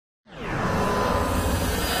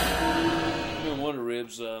one of the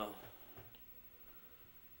ribs,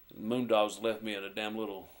 Moondogs left me at a damn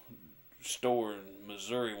little store in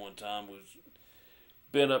Missouri one time. Was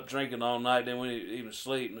been up drinking all night, then we didn't even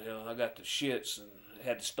sleep, and hell, I got the shits and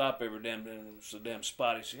had to stop every damn day. It was so damn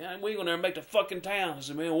spotty. He said, "Yeah, we gonna never make the fucking town." I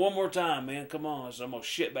said, "Man, one more time, man, come on." I said, "I'm gonna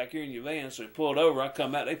shit back here in your van." So he pulled over. I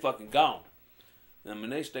come out, they fucking gone. I mean,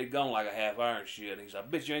 they stayed gone like a half hour and shit. He said, "I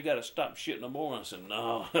bet you ain't got to stop shit no more." I said,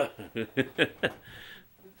 "No."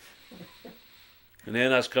 And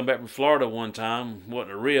then I was come back from Florida one time.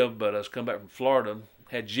 Wasn't a rib, but I was come back from Florida.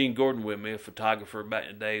 Had Gene Gordon with me, a photographer back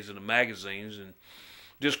in the days in the magazines, and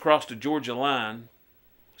just crossed the Georgia line.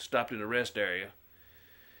 Stopped in the rest area.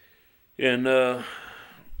 And I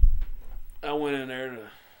went in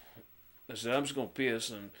there I said, "I'm just going to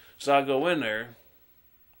piss." And so I go in there.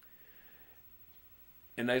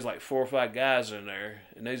 And there's like 4 or 5 guys in there.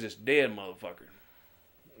 And there's this dead motherfucker.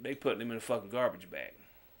 They putting him in a fucking garbage bag.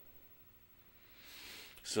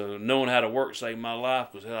 So knowing how to work saved my life,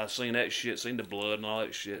 because I seen that shit, seen the blood and all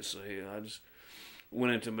that shit. So I just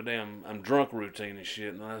went into my damn I'm drunk routine and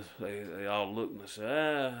shit. And they all looked and I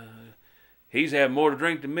said, he's had more to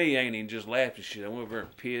drink than me, ain't he? And just laughed and shit. I went over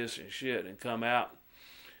and pissed and shit and come out.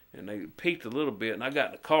 And they peeked a little bit. And I got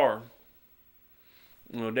in the car.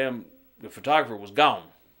 The photographer was gone.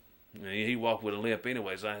 And he walked with a limp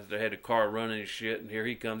anyways. They had the car running and shit. And here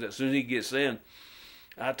he comes. As soon as he gets in,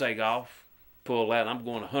 I take off, pull out. And I'm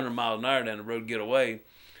going 100 miles an hour down the road to get away.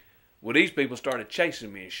 Well, these people started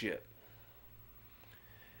chasing me and shit.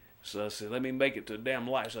 So I said, let me make it to the damn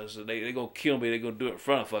light. So I said, they going to kill me. They going to do it in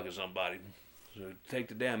front of fucking somebody. So take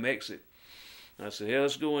the damn exit. And I said, "Yeah,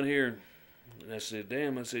 let's go in here." And I said,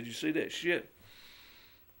 "Damn," I said, "You see that shit?"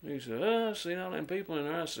 He said, "I seen all them people in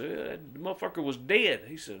there." I said, "Yeah, that motherfucker was dead."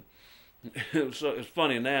 He said, it's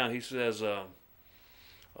funny now. He says,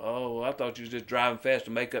 "Oh, I thought you was just driving fast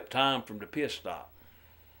to make up time from the piss stop."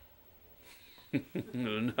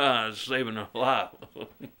 No, I was saving her life.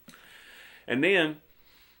 And then,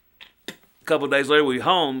 a couple of days later, we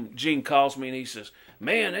home. Gene calls me and he says,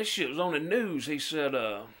 "Man, that shit was on the news." He said,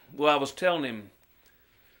 well, I was telling him,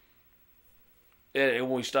 when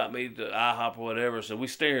we stopped me at the IHOP or whatever, so we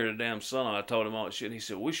stared at the damn sun. I told him all that shit. And he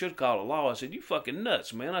said, "We should call the law." I said, "You fucking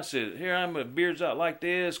nuts, man." I said, "Here I am with beards out like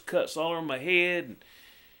this, cuts all over my head, and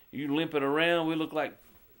you limping around. We look like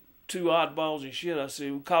 2 oddballs and shit." I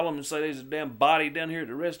said, "We call them and say there's a damn body down here at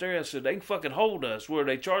the rest area." I said, "They can fucking hold us. Where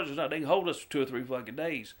they charge us not, they can hold us for 2 or 3 fucking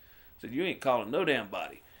days." I said, "You ain't calling no damn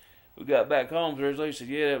body." We got back home Thursday. He said,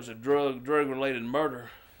 "Yeah, that was a drug-related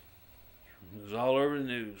murder. It was all over the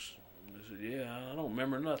news." I said, "Yeah, I don't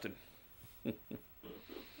remember nothing." Yeah,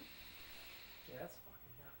 that's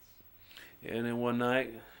fucking nuts. And then one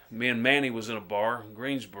night, me and Manny was in a bar in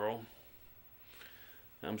Greensboro.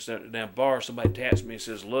 I'm sitting at the damn bar. Somebody taps me and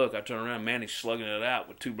says, "Look." I turn around. Manny's slugging it out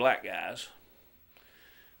with 2 black guys.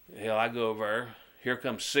 Hell, I go over there. Here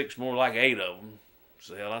comes 6 more, like 8 of them.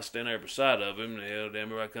 So hell, I stand there beside of him. And hell, damn,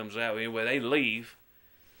 everybody comes out. Anyway, they leave.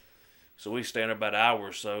 So we stand there about an hour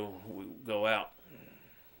or so. We go out.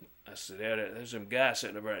 I said, "Yeah, there's some guys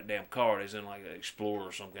sitting over at that damn car. They's in like an Explorer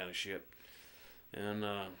or some kind of shit." And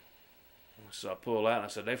so I pull out and I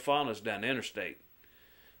said, "They following us down the interstate."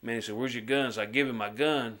 Man, he said, "Where's your guns?" I give him my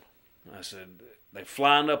gun. I said, "They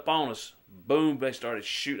flying up on us." Boom, they started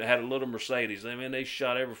shooting. I had a little Mercedes. I mean, they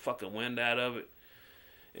shot every fucking wind out of it.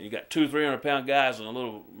 And you got 200-300-pound guys in a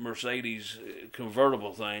little Mercedes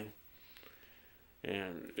convertible thing.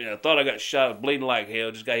 And I thought I got shot, bleeding like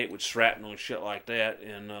hell. Just got hit with shrapnel and shit like that.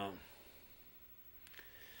 And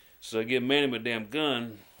so I give Manny my damn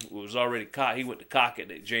gun. It was already cocked. He went to cock it.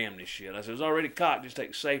 They jammed this shit. I said, "It was already cocked. Just take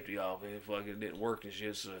the safety off." And it fucking didn't work and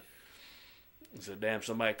shit. So I said, "Damn,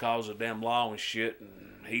 somebody calls the damn law and shit."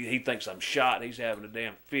 And he thinks I'm shot. He's having a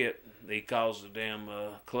damn fit. He calls the damn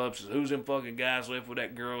club. Says, "Who's them fucking guys left with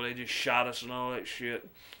that girl? They just shot us and all that shit."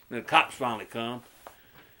 And the cops finally come.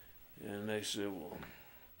 And they said,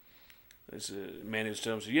 Manny was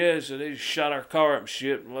telling me, "Yeah," so they just shot our car up and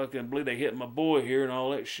shit. Well, I can't believe they hit my boy here and all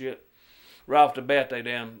that shit. Right off the bat,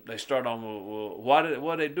 they start on, "Well, why did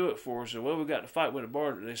they do it for?" I said, "Well, we got to fight with the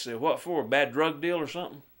bar." They said, "What for? A bad drug deal or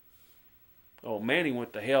something?" Oh, Manny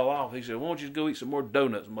went the hell off. He said, "Why don't you just go eat some more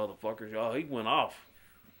donuts, motherfuckers?" Oh, he went off.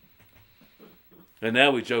 And now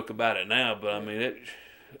we joke about it now, but I mean,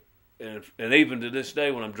 and even to this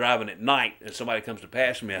day, when I'm driving at night and somebody comes to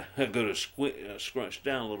pass me, I go to scrunch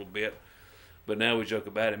down a little bit. But now we joke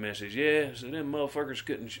about it. Man says, "Yeah, so them motherfuckers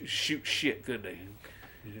couldn't shoot shit, could they?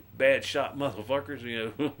 Bad shot motherfuckers,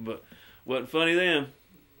 you know." But wasn't funny then.